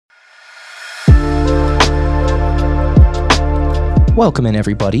Welcome in,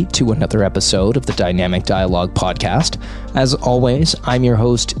 everybody, to another episode of the Dynamic Dialogue Podcast. As always, I'm your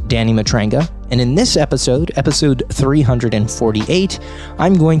host, Danny Matranga, and in this episode 348,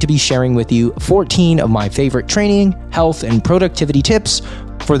 I'm going to be sharing with you 14 of my favorite training, health, and productivity tips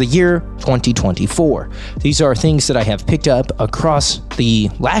for the year 2024. These are things that I have picked up across the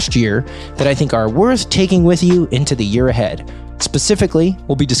last year that I think are worth taking with you into the year ahead. Specifically,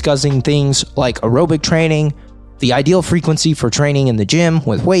 we'll be discussing things like aerobic training, the ideal frequency for training in the gym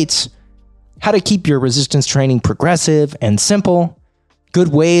with weights, how to keep your resistance training progressive and simple, good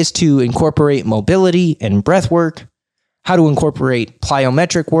ways to incorporate mobility and breath work, how to incorporate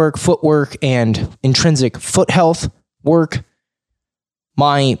plyometric work, footwork, and intrinsic foot health work,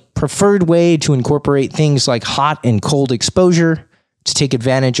 my preferred way to incorporate things like hot and cold exposure to take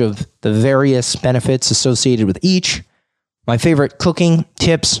advantage of the various benefits associated with each, my favorite cooking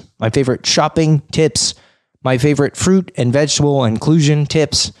tips, my favorite shopping tips, my favorite fruit and vegetable inclusion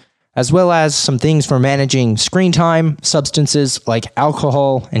tips, as well as some things for managing screen time, substances like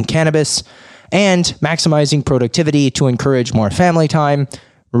alcohol and cannabis, and maximizing productivity to encourage more family time,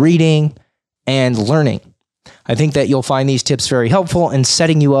 reading, and learning. I think that you'll find these tips very helpful in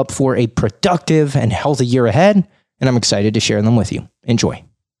setting you up for a productive and healthy year ahead, and I'm excited to share them with you. Enjoy.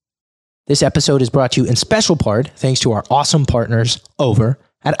 This episode is brought to you in special part thanks to our awesome partners over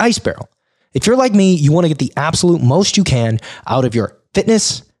at Ice Barrel. If you're like me, you want to get the absolute most you can out of your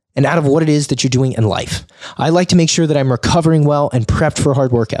fitness and out of what it is that you're doing in life. I like to make sure that I'm recovering well and prepped for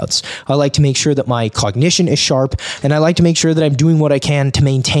hard workouts. I like to make sure that my cognition is sharp, and I like to make sure that I'm doing what I can to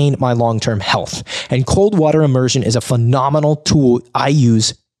maintain my long-term health. And cold water immersion is a phenomenal tool I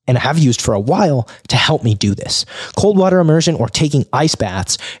use and have used for a while to help me do this. Cold water immersion, or taking ice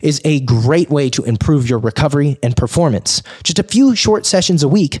baths, is a great way to improve your recovery and performance. Just a few short sessions a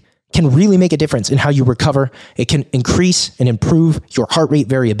week can really make a difference in how you recover. It can increase and improve your heart rate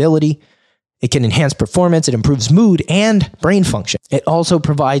variability. It can enhance performance, it improves mood and brain function. It also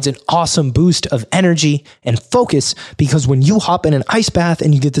provides an awesome boost of energy and focus, because when you hop in an ice bath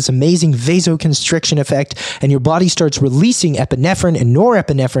and you get this amazing vasoconstriction effect and your body starts releasing epinephrine and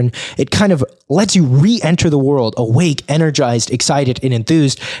norepinephrine, it kind of lets you re-enter the world awake, energized, excited, and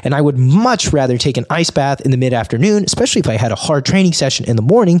enthused. And I would much rather take an ice bath in the mid-afternoon, especially if I had a hard training session in the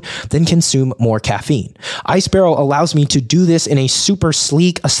morning, than consume more caffeine. Ice Barrel allows me to do this in a super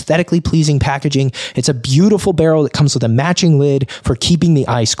sleek, aesthetically pleasing packaging. It's a beautiful barrel that comes with a matching lid for keeping the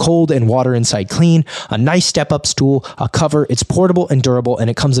ice cold and water inside clean, a nice step-up stool, a cover. It's portable and durable, and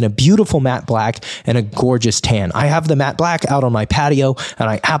it comes in a beautiful matte black and a gorgeous tan. I have the matte black out on my patio, and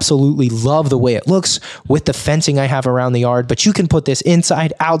I absolutely love the way it looks with the fencing I have around the yard, but you can put this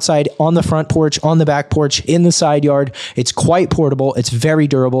inside, outside, on the front porch, on the back porch, in the side yard. It's quite portable. It's very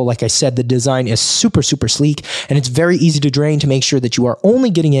durable. Like I said, the design is super, super sleek, and it's very easy to drain to make sure that you are only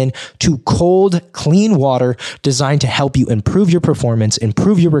getting in to cold, clean water designed to help you improve your performance,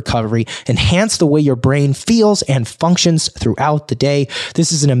 improve your recovery, enhance the way your brain feels and functions throughout the day.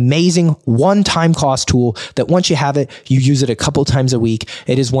 This is an amazing one-time cost tool that once you have it, you use it a couple times a week.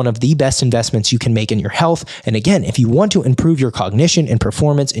 It is one of the best investments you can make in your health. And again, if you want to improve your cognition and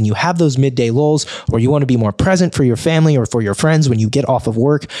performance and you have those midday lulls, or you want to be more present for your family or for your friends when you get off of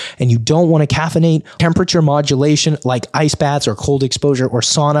work and you don't want to caffeinate, temperature modulation like ice baths or cold exposure or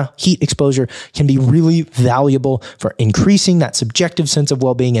sauna, heat exposure, can be really valuable for increasing that subjective sense of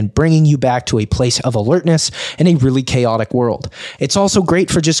well-being and bringing you back to a place of alertness in a really chaotic world. It's also great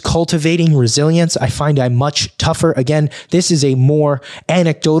for just cultivating resilience. I find I'm much tougher. Again, this is a more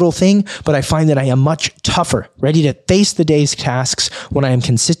anecdotal thing, but I find that I am much tougher, ready to face the day's tasks when I am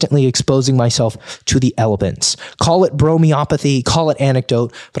consistently exposing myself to the elements. Call it bromeopathy, call it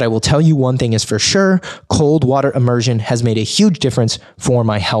anecdote, but I will tell you one thing is for sure: cold water immersion has made a huge difference for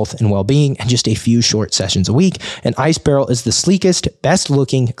my health and well-being, and just a few short sessions a week. And Ice Barrel is the sleekest, best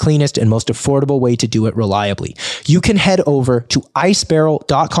looking, cleanest, and most affordable way to do it reliably. You can head over to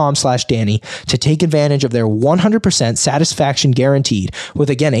icebarrel.com/Danny to take advantage of their 100% satisfaction guaranteed, with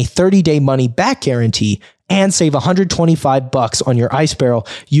again a 30-day money back guarantee, and save $125 on your Ice Barrel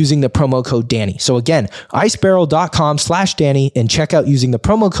using the promo code Danny. So again, icebarrel.com/Danny, and check out using the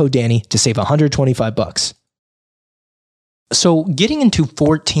promo code Danny to save $125. So getting into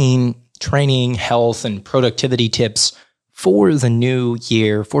 14 training, health, and productivity tips for the new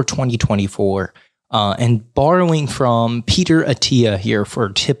year, for 2024, and borrowing from Peter Attia here for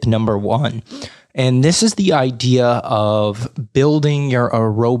tip number 1. And this is the idea of building your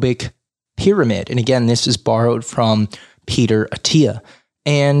aerobic pyramid. And again, this is borrowed from Peter Attia.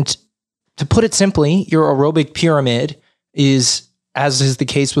 And to put it simply, your aerobic pyramid is, as is the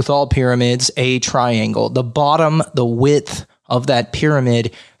case with all pyramids, a triangle. The bottom, the width of that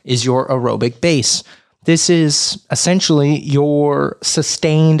pyramid is your aerobic base. This is essentially your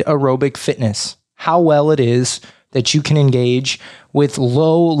sustained aerobic fitness, how well it is that you can engage with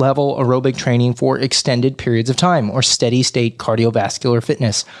low-level aerobic training for extended periods of time, or steady-state cardiovascular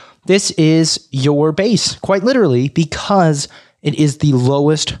fitness. This is your base, quite literally, because it is the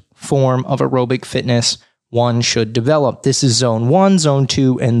lowest form of aerobic fitness one should develop. This is zone 1, zone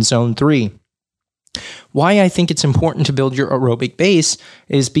 2, and zone 3. Why I think it's important to build your aerobic base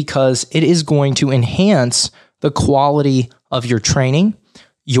is because it is going to enhance the quality of your training,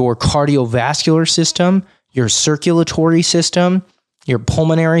 your cardiovascular system, your circulatory system, your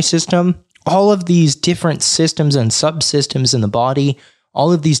pulmonary system, all of these different systems and subsystems in the body,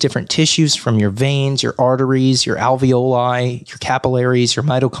 all of these different tissues from your veins, your arteries, your alveoli, your capillaries, your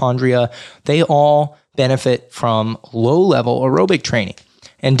mitochondria, they all benefit from low-level aerobic training.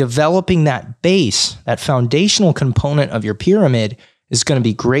 And developing that base, that foundational component of your pyramid, is going to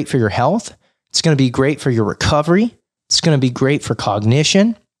be great for your health. It's going to be great for your recovery. It's going to be great for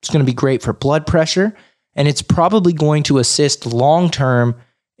cognition. It's going to be great for blood pressure. And it's probably going to assist long-term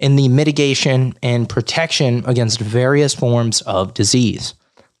in the mitigation and protection against various forms of disease.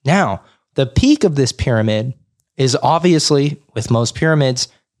 Now, the peak of this pyramid is obviously, with most pyramids,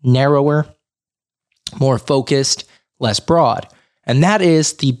 narrower, more focused, less broad. And that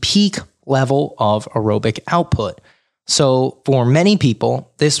is the peak level of aerobic output. So for many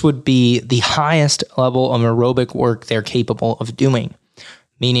people, this would be the highest level of aerobic work they're capable of doing,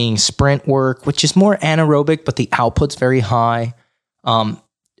 meaning sprint work, which is more anaerobic, but the output's very high.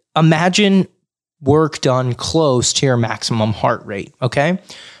 Imagine work done close to your maximum heart rate, okay?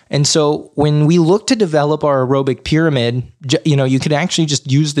 And so when we look to develop our aerobic pyramid, you could actually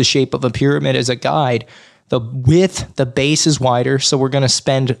just use the shape of a pyramid as a guide. The width, the base is wider, so we're going to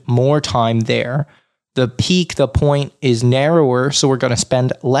spend more time there. The peak, the point, is narrower, so we're going to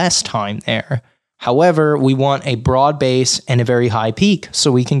spend less time there. However, we want a broad base and a very high peak,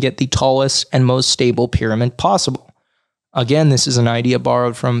 so we can get the tallest and most stable pyramid possible. Again, this is an idea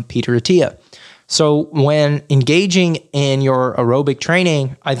borrowed from Peter Attia. So when engaging in your aerobic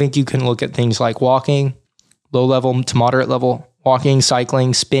training, I think you can look at things like walking, low level to moderate level walking,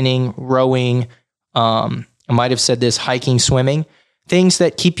 cycling, spinning, rowing. I might have said this, hiking, swimming, things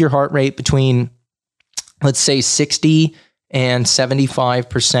that keep your heart rate between, let's say, 60 and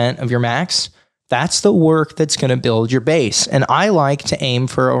 75% of your max. That's the work that's going to build your base. And I like to aim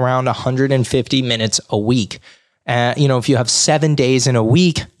for around 150 minutes a week. If you have 7 days in a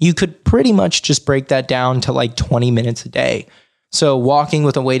week, you could pretty much just break that down to like 20 minutes a day. So walking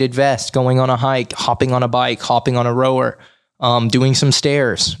with a weighted vest, going on a hike, hopping on a bike, hopping on a rower, doing some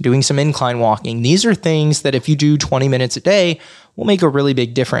stairs, doing some incline walking. These are things that if you do 20 minutes a day will make a really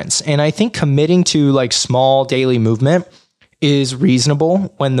big difference. And I think committing to like small daily movement is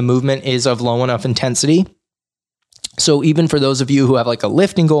reasonable when the movement is of low enough intensity. So even for those of you who have like a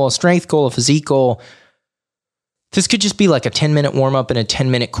lifting goal, a strength goal, a physique goal, this could just be like a 10-minute warm-up and a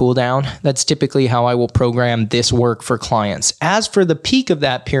 10-minute cool down. That's typically how I will program this work for clients. As for the peak of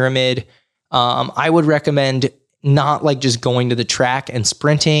that pyramid, I would recommend not like just going to the track and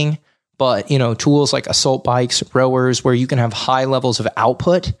sprinting, but tools like assault bikes, rowers, where you can have high levels of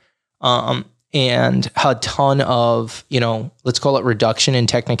output and a ton of, let's call it reduction in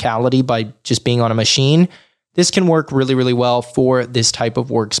technicality by just being on a machine. This can work really, really well for this type of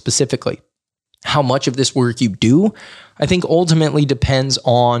work specifically. How much of this work you do, I think ultimately depends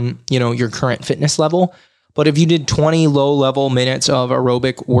on, your current fitness level. But if you did 20 low-level minutes of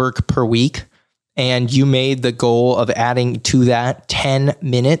aerobic work per week, and you made the goal of adding to that 10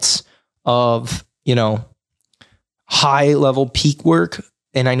 minutes of, high-level peak work,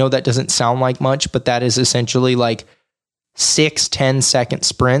 and I know that doesn't sound like much, but that is essentially like 6 10-second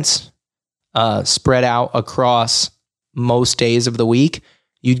sprints spread out across most days of the week,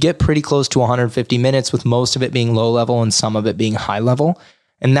 you'd get pretty close to 150 minutes, with most of it being low level and some of it being high level.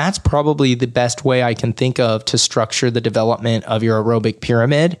 And that's probably the best way I can think of to structure the development of your aerobic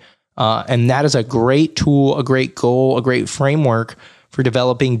pyramid. And that is a great tool, a great goal, a great framework for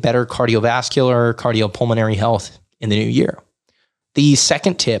developing better cardiovascular, cardiopulmonary health in the new year. The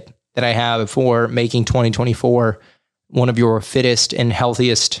second tip that I have for making 2024 one of your fittest and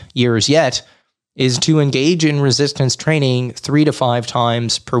healthiest years yet is to engage in resistance training 3 to 5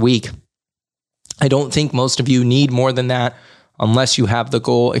 times per week. I don't think most of you need more than that unless you have the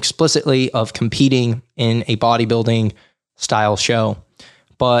goal explicitly of competing in a bodybuilding style show.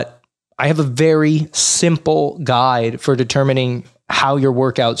 But I have a very simple guide for determining how your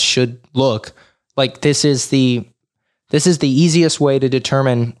workouts should look. Like this is the easiest way to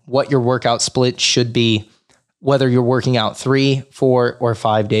determine what your workout split should be whether you're working out 3, 4, or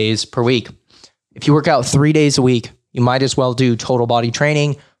 5 days per week. If you work out 3 days a week, you might as well do total body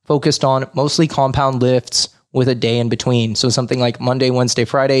training focused on mostly compound lifts with a day in between. So something like Monday, Wednesday,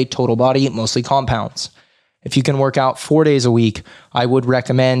 Friday, total body, mostly compounds. If you can work out 4 days a week, I would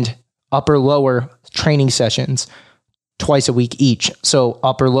recommend upper lower training sessions twice a week each. So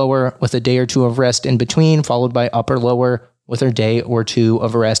upper lower with a day or two of rest in between, followed by upper lower with a day or two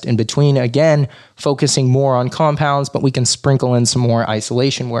of rest in between. Again, focusing more on compounds, but we can sprinkle in some more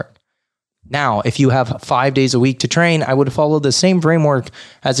isolation work. Now, if you have 5 days a week to train, I would follow the same framework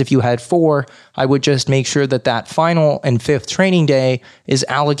as if you had 4. I would just make sure that that final and 5th training day is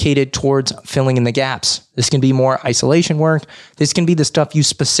allocated towards filling in the gaps. This can be more isolation work. This can be the stuff you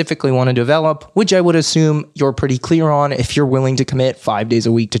specifically want to develop, which I would assume you're pretty clear on if you're willing to commit 5 days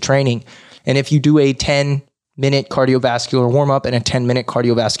a week to training. And if you do a 10-minute cardiovascular warm-up and a 10-minute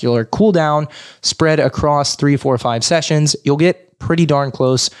cardiovascular cool-down spread across 3, 4, 5 sessions, you'll get pretty darn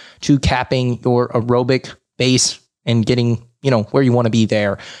close to capping your aerobic base and getting, where you want to be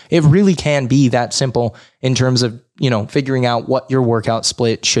there. It really can be that simple in terms of, figuring out what your workout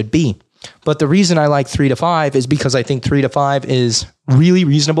split should be. But the reason I like 3 to 5 is because I think 3 to 5 is really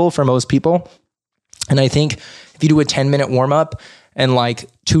reasonable for most people. And I think if you do a 10-minute warm-up and like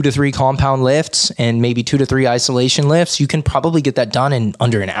 2 to 3 compound lifts and maybe 2 to 3 isolation lifts, you can probably get that done in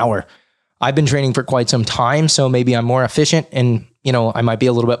under an hour. I've been training for quite some time, so maybe I'm more efficient and, I might be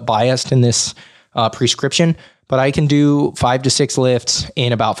a little bit biased in this prescription, but I can do 5 to 6 lifts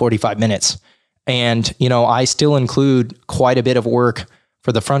in about 45 minutes. And, I still include quite a bit of work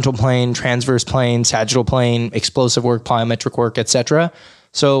for the frontal plane, transverse plane, sagittal plane, explosive work, plyometric work, etc.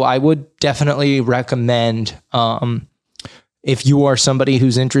 So I would definitely recommend, if you are somebody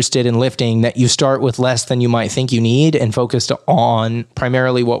who's interested in lifting, that you start with less than you might think you need and focus on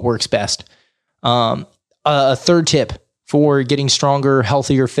primarily what works best. A third tip for getting stronger,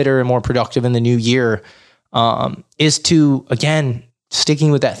 healthier, fitter, and more productive in the new year is to, again,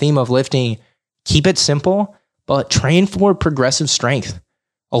 sticking with that theme of lifting, keep it simple, but train for progressive strength.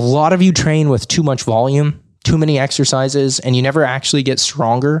 A lot of you train with too much volume, too many exercises, and you never actually get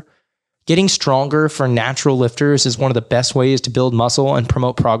stronger. Getting stronger for natural lifters is one of the best ways to build muscle and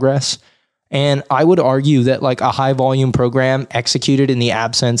promote progress. And I would argue that like a high volume program executed in the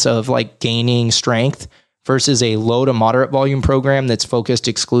absence of like gaining strength versus a low to moderate volume program that's focused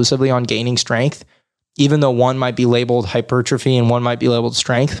exclusively on gaining strength, even though one might be labeled hypertrophy and one might be labeled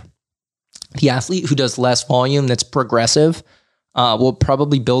strength, the athlete who does less volume that's progressive will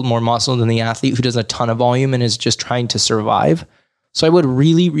probably build more muscle than the athlete who does a ton of volume and is just trying to survive. So I would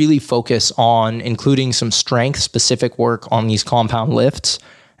really, really focus on including some strength-specific work on these compound lifts.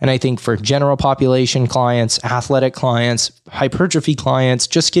 And I think for general population clients, athletic clients, hypertrophy clients,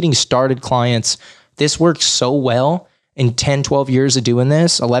 just getting started clients, this works so well in 10, 12 years of doing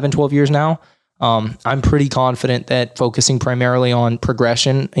this, 11, 12 years now. I'm pretty confident that focusing primarily on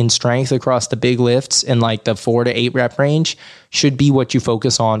progression in strength across the big lifts in like the 4 to 8 rep range should be what you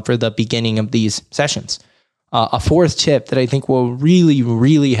focus on for the beginning of these sessions. A fourth tip that I think will really,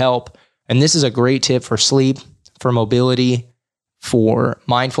 really help, and this is a great tip for sleep, for mobility, for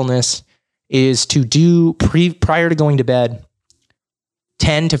mindfulness, is to do prior to going to bed,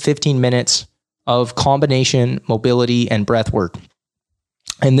 10 to 15 minutes of combination mobility and breath work.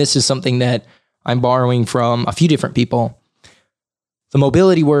 And this is something that I'm borrowing from a few different people. The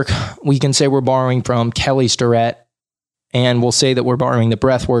mobility work, we can say we're borrowing from Kelly Starrett, and we'll say that we're borrowing the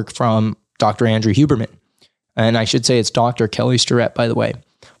breath work from Dr. Andrew Huberman. And I should say it's Dr. Kelly Starrett, by the way.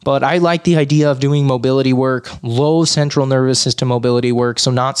 But I like the idea of doing mobility work, low central nervous system mobility work. So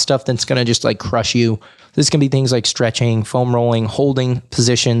not stuff that's going to just like crush you. This can be things like stretching, foam rolling, holding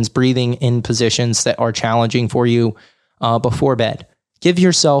positions, breathing in positions that are challenging for you before bed. Give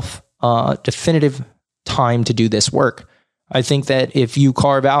yourself definitive time to do this work. I think that if you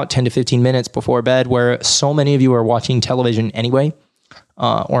carve out 10 to 15 minutes before bed, where so many of you are watching television anyway,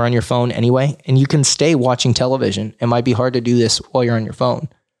 or on your phone anyway, and you can stay watching television. It might be hard to do this while you're on your phone,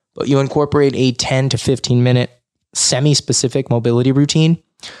 but you incorporate a 10 to 15 minute semi-specific mobility routine.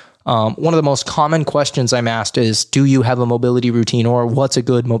 One of the most common questions I'm asked is, do you have a mobility routine, or what's a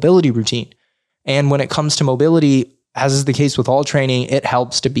good mobility routine? And when it comes to mobility, as is the case with all training, it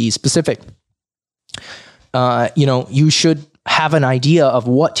helps to be specific. You should have an idea of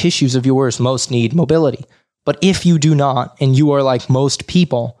what tissues of yours most need mobility. But if you do not, and you are like most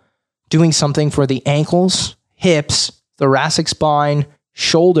people, doing something for the ankles, hips, thoracic spine,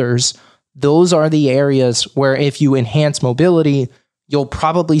 shoulders, those are the areas where if you enhance mobility, you'll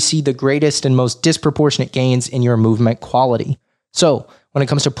probably see the greatest and most disproportionate gains in your movement quality. So when it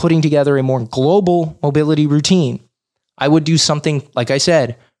comes to putting together a more global mobility routine, I would do something, like I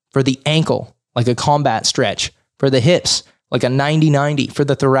said, for the ankle, like a combat stretch, for the hips, like a 90-90, for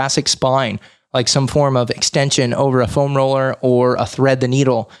the thoracic spine, like some form of extension over a foam roller or a thread the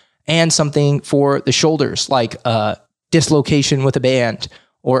needle, and something for the shoulders, like a dislocation with a band,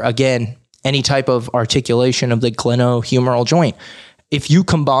 or again, any type of articulation of the glenohumeral joint. If you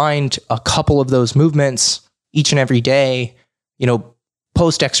combined a couple of those movements each and every day,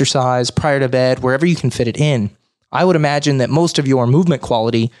 post-exercise, prior to bed, wherever you can fit it in, I would imagine that most of your movement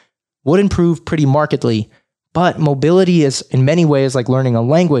quality would improve pretty markedly. But mobility is in many ways like learning a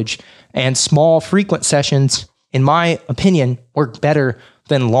language, and small frequent sessions, in my opinion, work better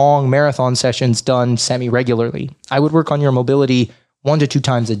than long marathon sessions done semi-regularly. I would work on your mobility 1 to 2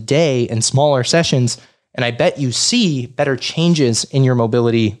 times a day in smaller sessions, and I bet you see better changes in your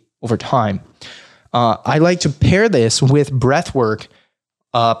mobility over time. I like to pair this with breath work,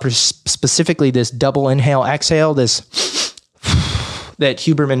 specifically this double inhale, exhale, this that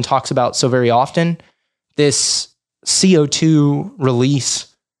Huberman talks about so very often, this CO2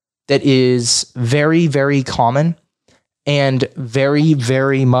 release that is very, very common and very,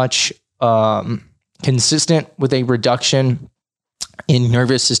 very much consistent with a reduction in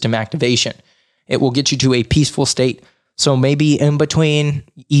nervous system activation. It will get you to a peaceful state. So maybe in between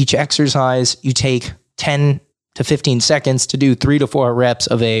each exercise, you take 10 to 15 seconds to do 3 to 4 reps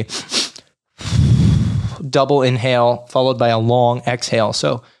of a double inhale followed by a long exhale.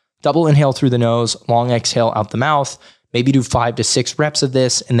 So double inhale through the nose, long exhale out the mouth. Maybe do 5 to 6 reps of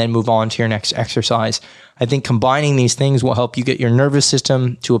this and then move on to your next exercise. I think combining these things will help you get your nervous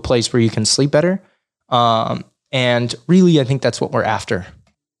system to a place where you can sleep better. And really, I think that's what we're after.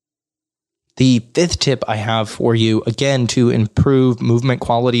 The 5th tip I have for you, again, to improve movement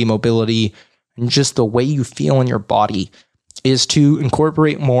quality, mobility, and just the way you feel in your body, is to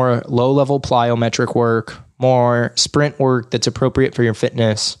incorporate more low-level plyometric work, more sprint work that's appropriate for your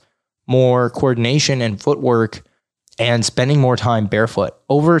fitness, more coordination and footwork, and spending more time barefoot.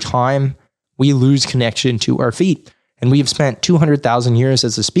 Over time, we lose connection to our feet, and we've spent 200,000 years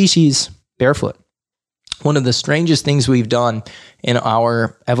as a species barefoot. One of the strangest things we've done in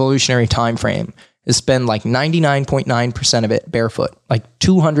our evolutionary time frame is spend like 99.9% of it barefoot, like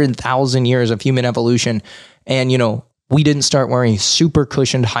 200,000 years of human evolution. And, we didn't start wearing super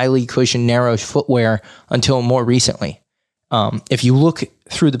cushioned, highly cushioned, narrow footwear until more recently. If you look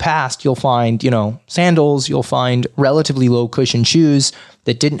through the past, you'll find, sandals, you'll find relatively low cushion shoes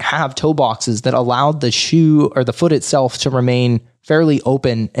that didn't have toe boxes that allowed the shoe or the foot itself to remain fairly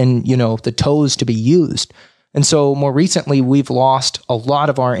open and, the toes to be used. And so more recently, we've lost a lot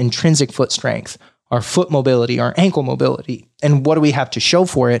of our intrinsic foot strength, our foot mobility, our ankle mobility. And what do we have to show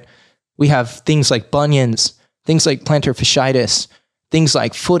for it? We have things like bunions, things like plantar fasciitis, things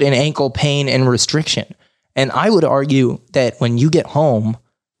like foot and ankle pain and restriction. And I would argue that when you get home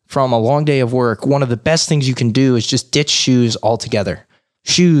from a long day of work, one of the best things you can do is just ditch shoes altogether.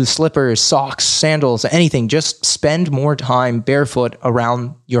 Shoes, slippers, socks, sandals, anything. Just spend more time barefoot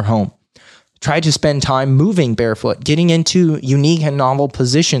around your home. Try to spend time moving barefoot, getting into unique and novel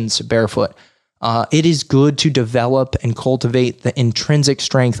positions barefoot. It is good to develop and cultivate the intrinsic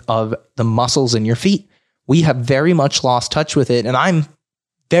strength of the muscles in your feet. We have very much lost touch with it, and I'm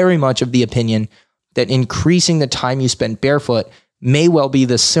very much of the opinion that increasing the time you spend barefoot may well be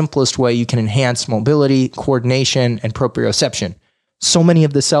the simplest way you can enhance mobility, coordination, and proprioception. So many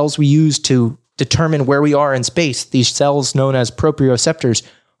of the cells we use to determine where we are in space, these cells known as proprioceptors,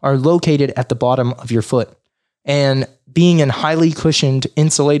 are located at the bottom of your foot. And being in highly cushioned,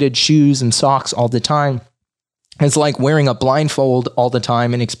 insulated shoes and socks all the time is like wearing a blindfold all the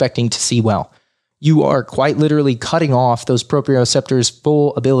time and expecting to see well. You are quite literally cutting off those proprioceptors'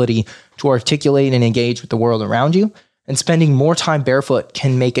 full ability to articulate and engage with the world around you. And spending more time barefoot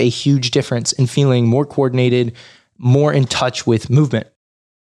can make a huge difference in feeling more coordinated, more in touch with movement.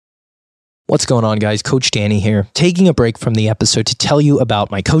 What's going on, guys? Coach Danny here, taking a break from the episode to tell you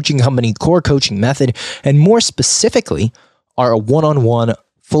about my coaching company, Core Coaching Method, and more specifically, our one-on-one,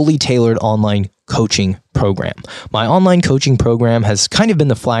 fully tailored online coaching program. My online coaching program has kind of been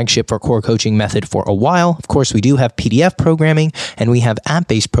the flagship for Core Coaching Method for a while. Of course, we do have PDF programming and we have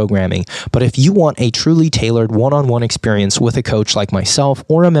app-based programming, but if you want a truly tailored one-on-one experience with a coach like myself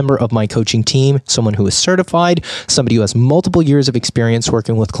or a member of my coaching team, someone who is certified, somebody who has multiple years of experience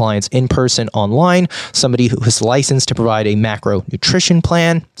working with clients in person, online, somebody who is licensed to provide a macro nutrition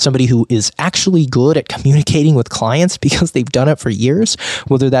plan, somebody who is actually good at communicating with clients because they've done it for years,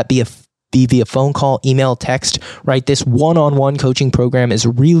 whether that be a be via phone call, email, text, right? This one-on-one coaching program is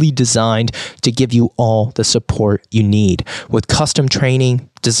really designed to give you all the support you need with custom training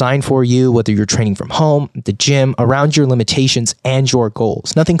designed for you, whether you're training from home, the gym, around your limitations and your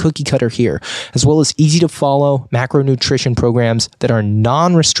goals. Nothing cookie cutter here, as well as easy to follow macronutrition programs that are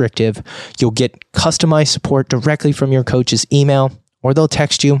non-restrictive. You'll get customized support directly from your coach's email, or they'll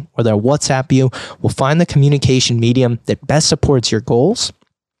text you, or they'll WhatsApp you. We'll find the communication medium that best supports your goals,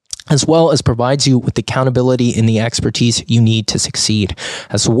 as well as provides you with the accountability and the expertise you need to succeed,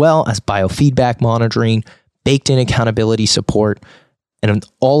 as well as biofeedback monitoring, baked-in accountability support, and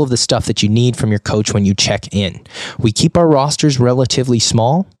all of the stuff that you need from your coach when you check in. We keep our rosters relatively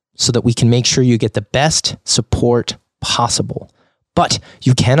small so that we can make sure you get the best support possible. But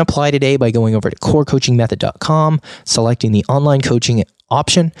you can apply today by going over to corecoachingmethod.com, selecting the online coaching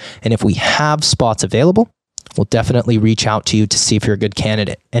option, and if we have spots available, we'll definitely reach out to you to see if you're a good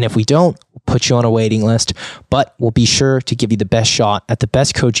candidate. And if we don't, we'll put you on a waiting list, but we'll be sure to give you the best shot at the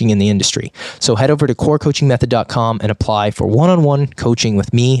best coaching in the industry. So head over to corecoachingmethod.com and apply for one-on-one coaching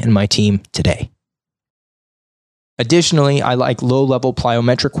with me and my team today. Additionally, I like low-level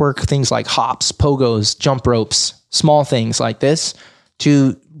plyometric work, things like hops, pogos, jump ropes, small things like this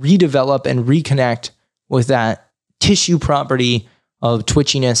to redevelop and reconnect with that tissue property of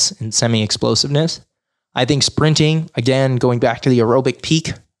twitchiness and semi-explosiveness. I think sprinting, again, going back to the aerobic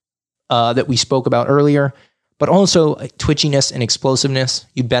peak that we spoke about earlier, but also twitchiness and explosiveness,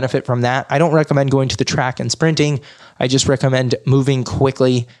 you benefit from that. I don't recommend going to the track and sprinting. I just recommend moving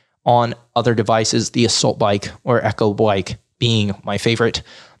quickly on other devices, the assault bike or echo bike being my favorite.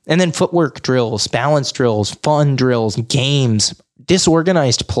 And then footwork drills, balance drills, fun drills, games,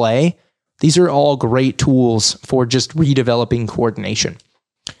 disorganized play. These are all great tools for just redeveloping coordination.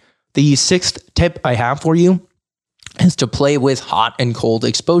 The sixth tip I have for you is to play with hot and cold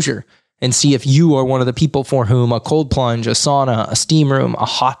exposure and see if you are one of the people for whom a cold plunge, a sauna, a steam room, a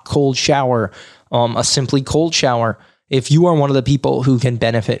hot cold shower, a simply cold shower, if you are one of the people who can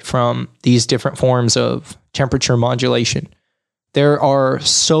benefit from these different forms of temperature modulation. There are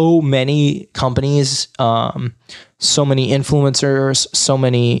so many companies, so many influencers, so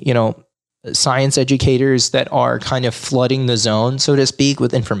many, science educators that are kind of flooding the zone, so to speak,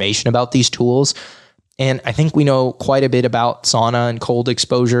 with information about these tools. And I think we know quite a bit about sauna and cold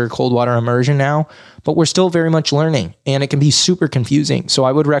exposure, cold water immersion now, but we're still very much learning and it can be super confusing. So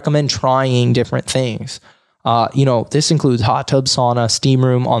I would recommend trying different things. This includes hot tub sauna, steam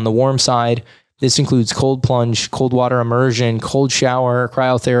room on the warm side. This includes cold plunge, cold water immersion, cold shower,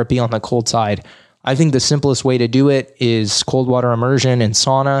 cryotherapy on the cold side. I think the simplest way to do it is cold water immersion and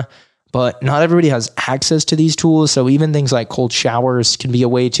sauna. But not everybody has access to these tools, so even things like cold showers can be a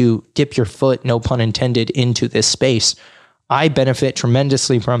way to dip your foot, no pun intended, into this space. I benefit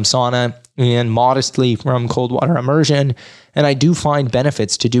tremendously from sauna and modestly from cold water immersion, and I do find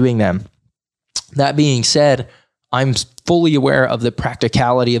benefits to doing them. That being said, I'm fully aware of the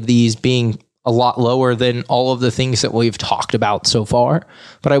practicality of these being a lot lower than all of the things that we've talked about so far,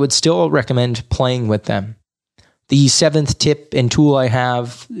 but I would still recommend playing with them. The seventh tip and tool I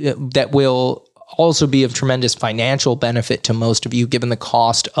have that will also be of tremendous financial benefit to most of you, given the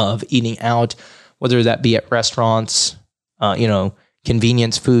cost of eating out, whether that be at restaurants,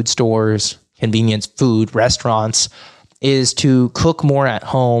 convenience food stores, convenience food restaurants, is to cook more at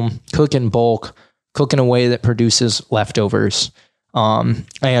home, cook in bulk, cook in a way that produces leftovers,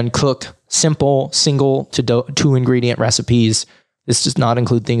 and cook simple single to two ingredient recipes. This does not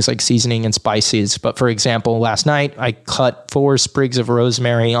include things like seasoning and spices. But for example, last night I cut 4 sprigs of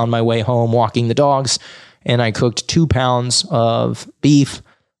rosemary on my way home walking the dogs, and I cooked 2 pounds of beef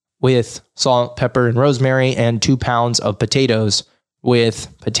with salt, pepper, and rosemary, and 2 pounds of potatoes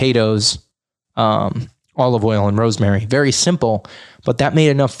with potatoes, olive oil, and rosemary. Very simple, but that made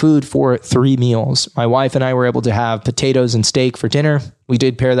enough food for 3 meals. My wife and I were able to have potatoes and steak for dinner. We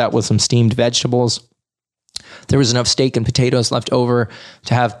did pair that with some steamed vegetables. There was enough steak and potatoes left over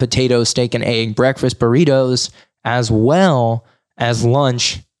to have potato, steak, and egg breakfast burritos, as well as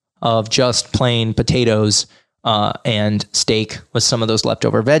lunch of just plain potatoes and steak with some of those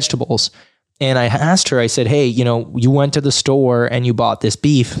leftover vegetables. And I asked her, I said, hey, you went to the store and you bought this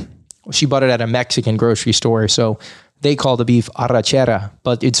beef. She bought it at a Mexican grocery store, so they call the beef arrachera,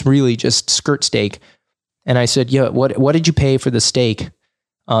 but it's really just skirt steak. And I said, yeah, what did you pay for the steak?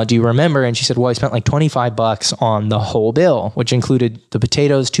 Do you remember? And she said, well, I spent like $25 on the whole bill, which included the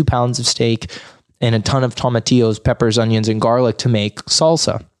potatoes, 2 pounds of steak, and a ton of tomatillos, peppers, onions, and garlic to make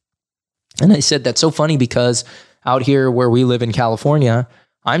salsa. And I said, that's so funny because out here where we live in California,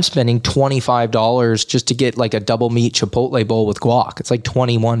 I'm spending $25 just to get like a double meat Chipotle bowl with guac. It's like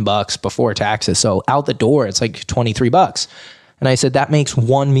 $21 before taxes. So out the door, it's like $23. And I said, that makes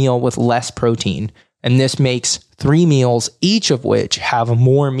one meal with less protein. And this makes 3 meals, each of which have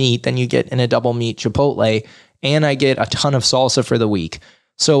more meat than you get in a double meat Chipotle. And I get a ton of salsa for the week.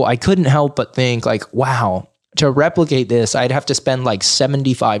 So I couldn't help but think like, wow, to replicate this, I'd have to spend like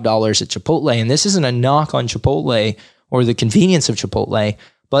 $75 at Chipotle. And this isn't a knock on Chipotle or the convenience of Chipotle,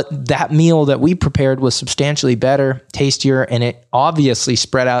 but that meal that we prepared was substantially better, tastier, and it obviously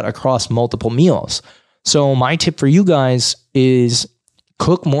spread out across multiple meals. So my tip for you guys is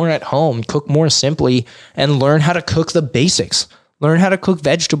cook more at home, cook more simply, and learn how to cook the basics. Learn how to cook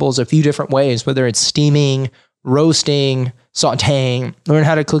vegetables a few different ways, whether it's steaming, roasting, sauteing. Learn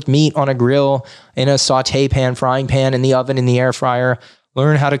how to cook meat on a grill, in a saute pan, frying pan, in the oven, in the air fryer.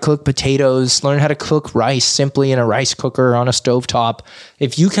 Learn how to cook potatoes. Learn how to cook rice simply in a rice cooker on a stovetop.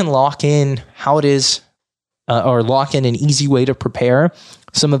 If you can lock in how it is, or lock in an easy way to prepare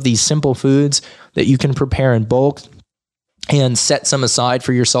some of these simple foods that you can prepare in bulk and set some aside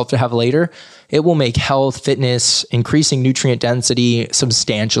for yourself to have later, it will make health, fitness, increasing nutrient density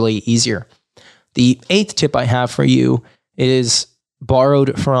substantially easier. The 8th tip I have for you is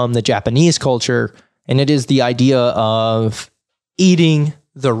borrowed from the Japanese culture, and it is the idea of eating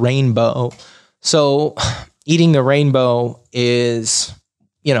the rainbow. So eating the rainbow is,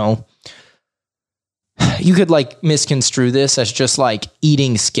 you could like misconstrue this as just like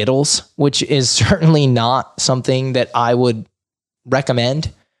eating Skittles, which is certainly not something that I would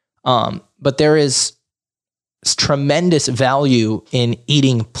recommend. But there is tremendous value in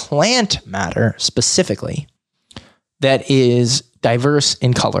eating plant matter specifically that is diverse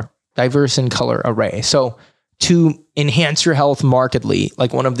in color array. So to enhance your health markedly,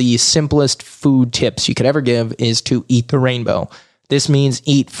 like one of the simplest food tips you could ever give is to eat the rainbow. This means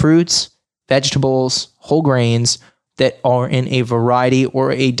eat fruits, vegetables, whole grains that are in a variety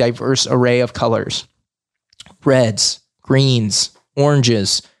or a diverse array of colors. Reds, greens,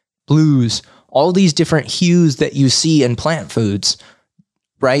 oranges, blues, all these different hues that you see in plant foods,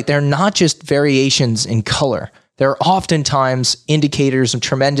 right? They're not just variations in color. They're oftentimes indicators of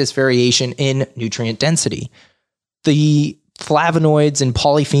tremendous variation in nutrient density. The flavonoids and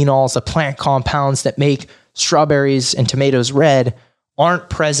polyphenols, the plant compounds that make strawberries and tomatoes red, aren't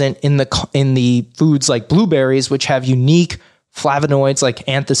present in the foods like blueberries, which have unique flavonoids like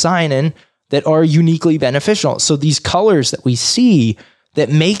anthocyanin that are uniquely beneficial. So these colors that we see that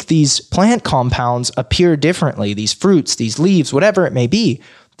make these plant compounds appear differently, these fruits, these leaves, whatever it may be,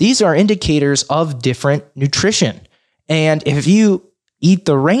 these are indicators of different nutrition. And if you eat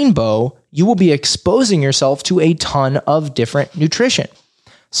the rainbow, you will be exposing yourself to a ton of different nutrition.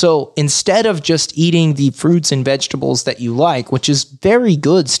 So instead of just eating the fruits and vegetables that you like, which is very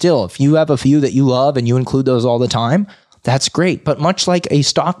good still, if you have a few that you love and you include those all the time, that's great. But much like a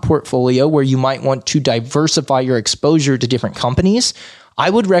stock portfolio where you might want to diversify your exposure to different companies, I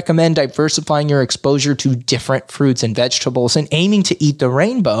would recommend diversifying your exposure to different fruits and vegetables and aiming to eat the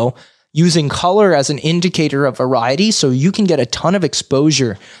rainbow using color as an indicator of variety so you can get a ton of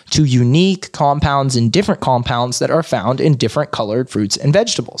exposure to unique compounds and different compounds that are found in different colored fruits and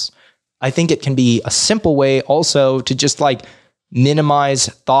vegetables. I think it can be a simple way also to just like minimize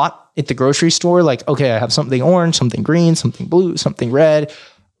thought at the grocery store. Like, okay, I have something orange, something green, something blue, something red.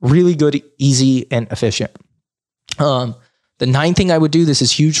 Really good, easy, and efficient. The 9th thing I would do, this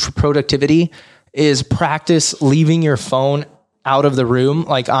is huge for productivity, is practice leaving your phone out of the room.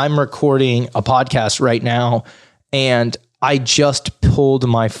 Like I'm recording a podcast right now and I just pulled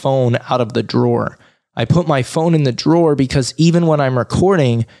my phone out of the drawer. I put my phone in the drawer because even when I'm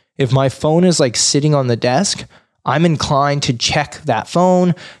recording, if my phone is like sitting on the desk, I'm inclined to check that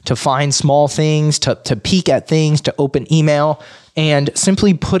phone, to find small things, to peek at things, to open email, and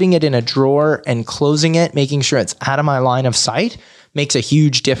simply putting it in a drawer and closing it, making sure it's out of my line of sight, makes a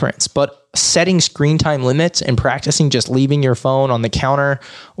huge difference. But setting screen time limits and practicing just leaving your phone on the counter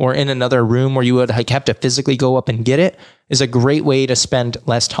or in another room where you would have to physically go up and get it is a great way to spend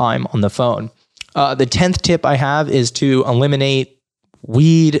less time on the phone. The 10th tip I have is to eliminate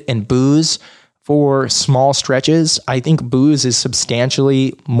weed and booze for small stretches. I think booze is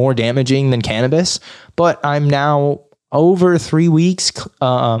substantially more damaging than cannabis, but I'm now over 3 weeks,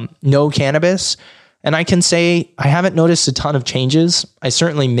 no cannabis. And I can say I haven't noticed a ton of changes. I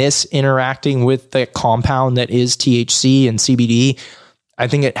certainly miss interacting with the compound that is THC and CBD. I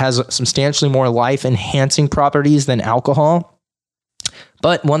think it has substantially more life-enhancing properties than alcohol.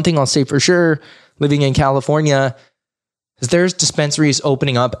 But one thing I'll say for sure, living in California, is there's dispensaries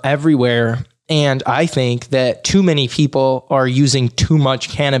opening up everywhere. And I think that too many people are using too much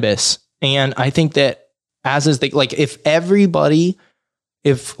cannabis. And I think that let me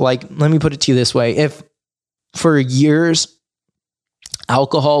put it to you this way, if for years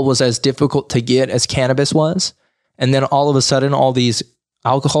alcohol was as difficult to get as cannabis was, and then all of a sudden all these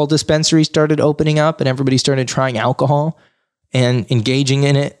alcohol dispensaries started opening up and everybody started trying alcohol and engaging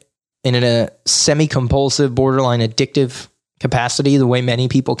in it in a semi-compulsive, borderline addictive capacity, the way many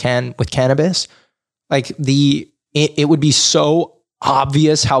people can with cannabis, it would be so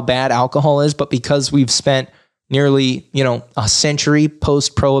obvious how bad alcohol is. But because we've spent nearly, a century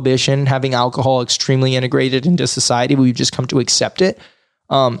post-prohibition having alcohol extremely integrated into society, we've just come to accept it.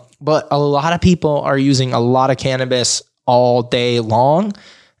 But a lot of people are using a lot of cannabis all day long.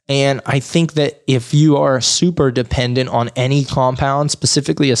 And I think that if you are super dependent on any compound,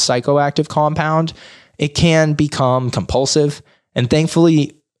 specifically a psychoactive compound, it can become compulsive. And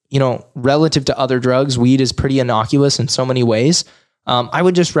thankfully, relative to other drugs, weed is pretty innocuous in so many ways. I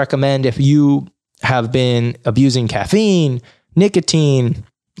would just recommend, if you have been abusing caffeine, nicotine,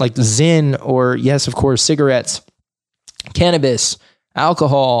 like Zyn, or yes, of course, cigarettes, cannabis,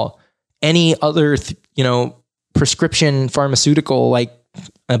 alcohol, any other, prescription pharmaceutical like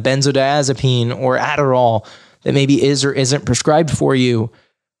a benzodiazepine or Adderall that maybe is or isn't prescribed for you,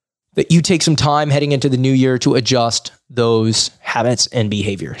 that you take some time heading into the new year to adjust those habits and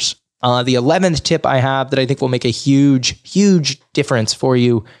behaviors. The 11th tip I have that I think will make a huge, huge difference for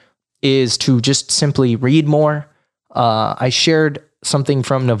you is to just simply read more. I shared something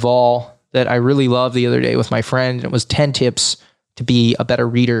from Naval that I really loved the other day with my friend. It was 10 tips to be a better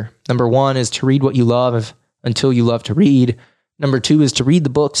reader. Number 1 is to read what you love until you love to read. Number 2 is to read the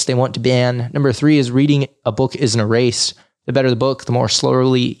books they want to ban. Number 3 is reading a book isn't a race. The better the book, the more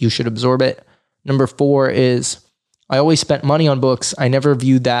slowly you should absorb it. Number 4 is, I always spent money on books. I never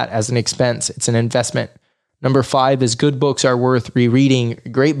viewed that as an expense. It's an investment. Number 5 is, good books are worth rereading.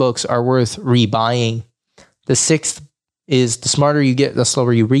 Great books are worth rebuying. The 6th is, the smarter you get, the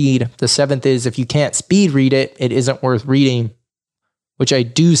slower you read. The 7th is, if you can't speed read it, it isn't worth reading, which I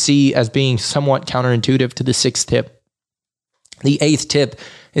do see as being somewhat counterintuitive to the 6th tip. The 8th tip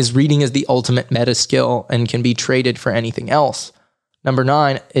is, reading is the ultimate meta skill and can be traded for anything else. Number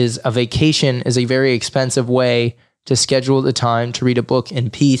 9 is, a vacation is a very expensive way to schedule the time to read a book in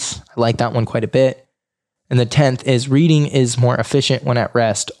peace. I like that one quite a bit. And the 10th is, reading is more efficient when at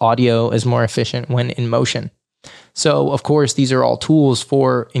rest. Audio is more efficient when in motion. So, of course, these are all tools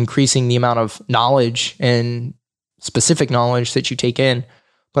for increasing the amount of knowledge and specific knowledge that you take in.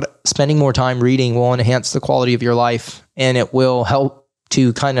 But spending more time reading will enhance the quality of your life, and it will help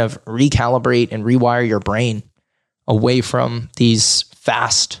to kind of recalibrate and rewire your brain away from these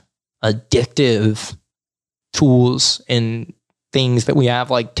fast, addictive tools and things that we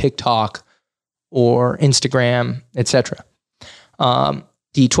have like TikTok or Instagram, etc. The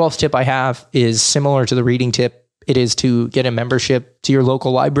 12th tip I have is similar to the reading tip. It is to get a membership to your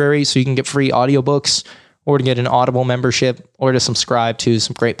local library so you can get free audiobooks, or to get an Audible membership, or to subscribe to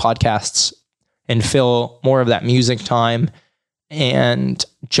some great podcasts and fill more of that music time and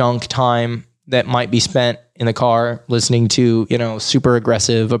junk time that might be spent in the car listening to, super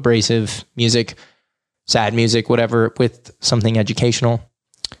aggressive, abrasive music, sad music, whatever, with something educational.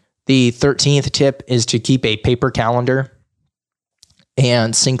 The 13th tip is to keep a paper calendar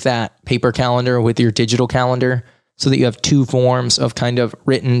and sync that paper calendar with your digital calendar so that you have 2 forms of kind of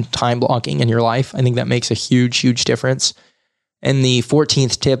written time blocking in your life. I think that makes a huge, huge difference. And the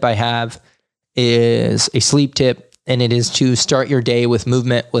 14th tip I have is a sleep tip, and it is to start your day with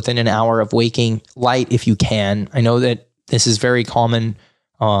movement within an hour of waking, light if you can. I know that this is very common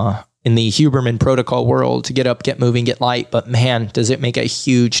in the Huberman protocol world to get up, get moving, get light, but man, does it make a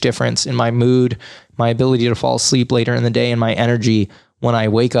huge difference in my mood, my ability to fall asleep later in the day, and my energy when I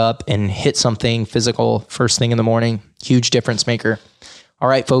wake up and hit something physical first thing in the morning. Huge difference maker. All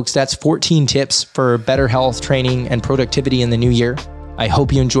right, folks, that's 14 tips for better health, training, and productivity in the new year. I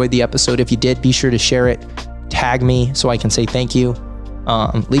hope you enjoyed the episode. If you did, be sure to share it. Tag me so I can say thank you.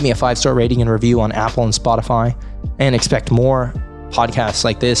 Leave me a 5-star rating and review on Apple and Spotify, and expect more podcasts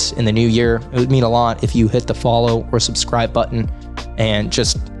like this in the new year. It would mean a lot if you hit the follow or subscribe button and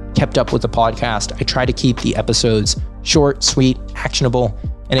just kept up with the podcast. I try to keep the episodes short, sweet, actionable.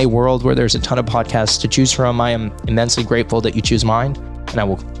 In a world where there's a ton of podcasts to choose from, I am immensely grateful that you choose mine, and I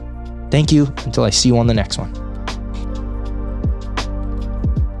will thank you until I see you on the next one.